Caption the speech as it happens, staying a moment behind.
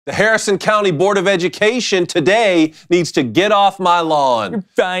The Harrison County Board of Education today needs to get off my lawn. You're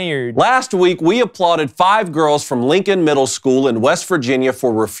fired. Last week, we applauded 5 girls from Lincoln Middle School in West Virginia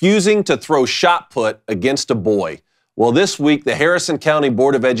for refusing to throw shot put against a boy. Well, this week, the Harrison County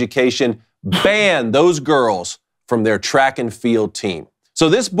Board of Education banned those girls from their track and field team. So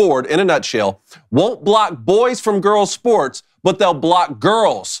this board, in a nutshell, won't block boys from girls' sports, but they'll block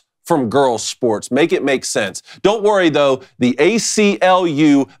girls from girls' sports. Make it make sense. Don't worry, though. The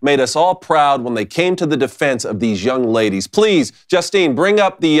ACLU made us all proud when they came to the defense of these young ladies. Please, Justine, bring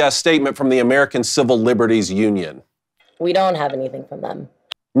up the statement from the American Civil Liberties Union. We don't have anything from them.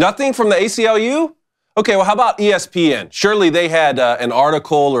 Nothing from the ACLU? Okay, well, how about ESPN? Surely they had an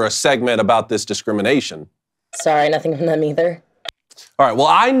article or a segment about this discrimination. Sorry, nothing from them either. All right, well,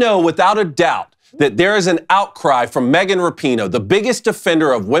 I know without a doubt that there is an outcry from Megan Rapinoe, the biggest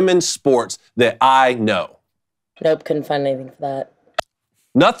defender of women's sports that I know. Nope, couldn't find anything for that.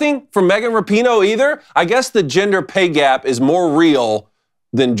 Nothing from Megan Rapinoe either? I guess the gender pay gap is more real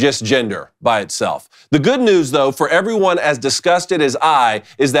than just gender by itself. The good news, though, for everyone as disgusted as I,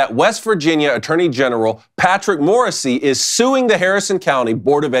 is that West Virginia Attorney General Patrick Morrisey is suing the Harrison County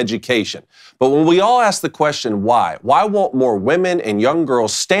Board of Education. But when we all ask the question, why won't more women and young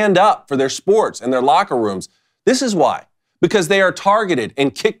girls stand up for their sports and their locker rooms? This is why. Because they are targeted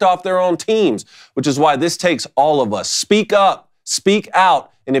and kicked off their own teams, which is why this takes all of us. Speak up, speak out,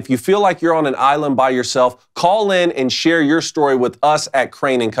 and if you feel like you're on an island by yourself, call in and share your story with us at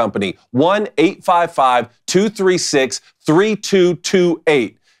Crane & Company,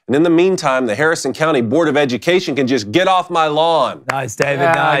 1-855-236-3228. And in the meantime, the Harrison County Board of Education can just get off my lawn. Nice, David,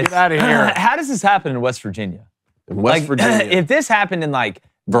 nice. Get out of here. How does this happen in West Virginia? In West Virginia. If this happened in, like,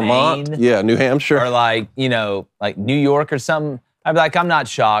 Vermont, Maine, yeah, New Hampshire. or, like, you know, like New York or something, I'd be like, I'm not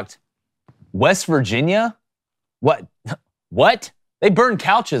shocked. West Virginia? What? What? They burn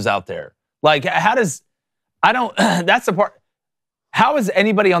couches out there. Like, how does, I don't, that's the part. How is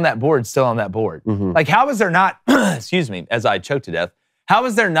anybody on that board still on that board? Mm-hmm. Like, how is there not, excuse me, as I choke to death, how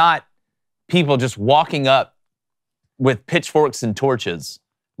is there not people just walking up with pitchforks and torches?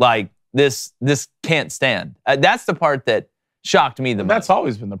 Like, this can't stand. That's the part that shocked me the most. That's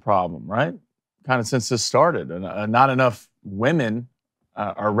always been the problem, right? Kind of since this started. Not enough women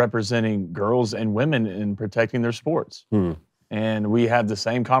are representing girls and women in protecting their sports. And we have the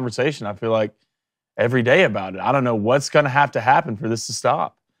same conversation, I feel like, every day about it. I don't know what's going to happen for this to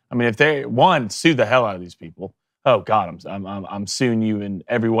stop. I mean, if they, one, sue the hell out of these people. Oh, God, I'm suing you in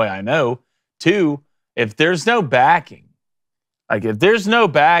every way I know. Two, if there's no backing, like if there's no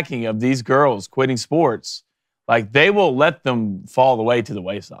backing of these girls quitting sports, like they will let them fall away to the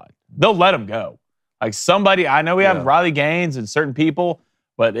wayside. They'll let them go. Like somebody, I know we have Riley Gaines and certain people,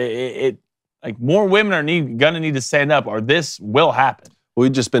 but like more women are going to need to stand up or this will happen.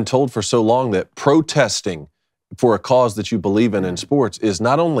 We've just been told for so long that protesting for a cause that you believe in sports is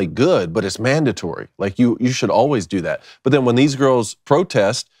not only good, but it's mandatory. Like you should always do that. But then when these girls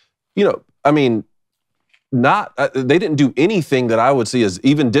protest, you know, I mean, they didn't do anything that I would see as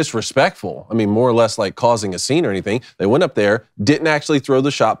even disrespectful. I mean, more or less like causing a scene or anything. They went up there, didn't actually throw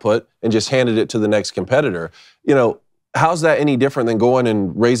the shot put, and just handed it to the next competitor. You know, how's that any different than going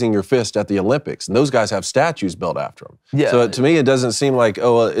and raising your fist at the Olympics? And those guys have statues built after them. Yeah. So to me, it doesn't seem like,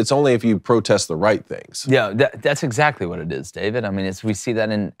 oh, it's only if you protest the right things. Yeah, that's exactly what it is, David. I mean, we see that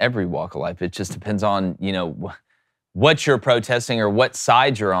in every walk of life. It just depends on, you know, what you're protesting or what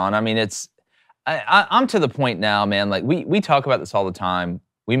side you're on. I mean, I'm to the point now, man, like we talk about this all the time.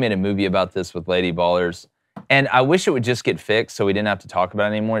 We made a movie about this with Lady Ballers, and I wish it would just get fixed so we didn't have to talk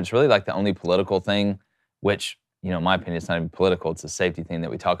about it anymore. It's really like the only political thing, which, you know, in my opinion, it's not even political. It's a safety thing that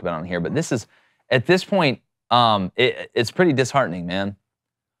we talk about on here. But this is, at this point, it's pretty disheartening, man.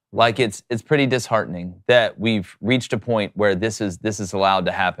 Like it's pretty disheartening that we've reached a point where this is allowed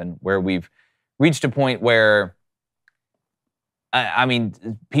to happen, where we've reached a point where, I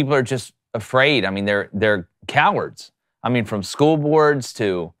mean, people are just afraid. I mean, they're cowards. I mean, from school boards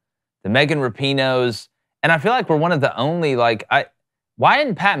to the Megan Rapinoes. And I feel like we're one of the only, like, why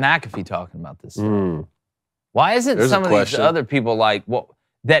isn't Pat McAfee talking about this stuff? Why isn't some of these other people like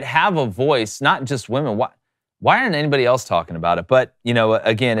that have a voice, not just women? Why aren't anybody else talking about it? But, you know,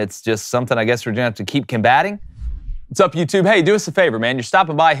 again, it's just something I guess we're going to have to keep combating. What's up, YouTube? Hey, do us a favor, man. You're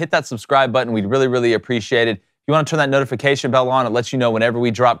stopping by, hit that subscribe button. We'd really, really appreciate it. If you want to turn that notification bell on, it lets you know whenever we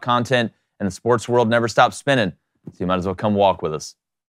drop content and the sports world never stops spinning. So you might as well come walk with us.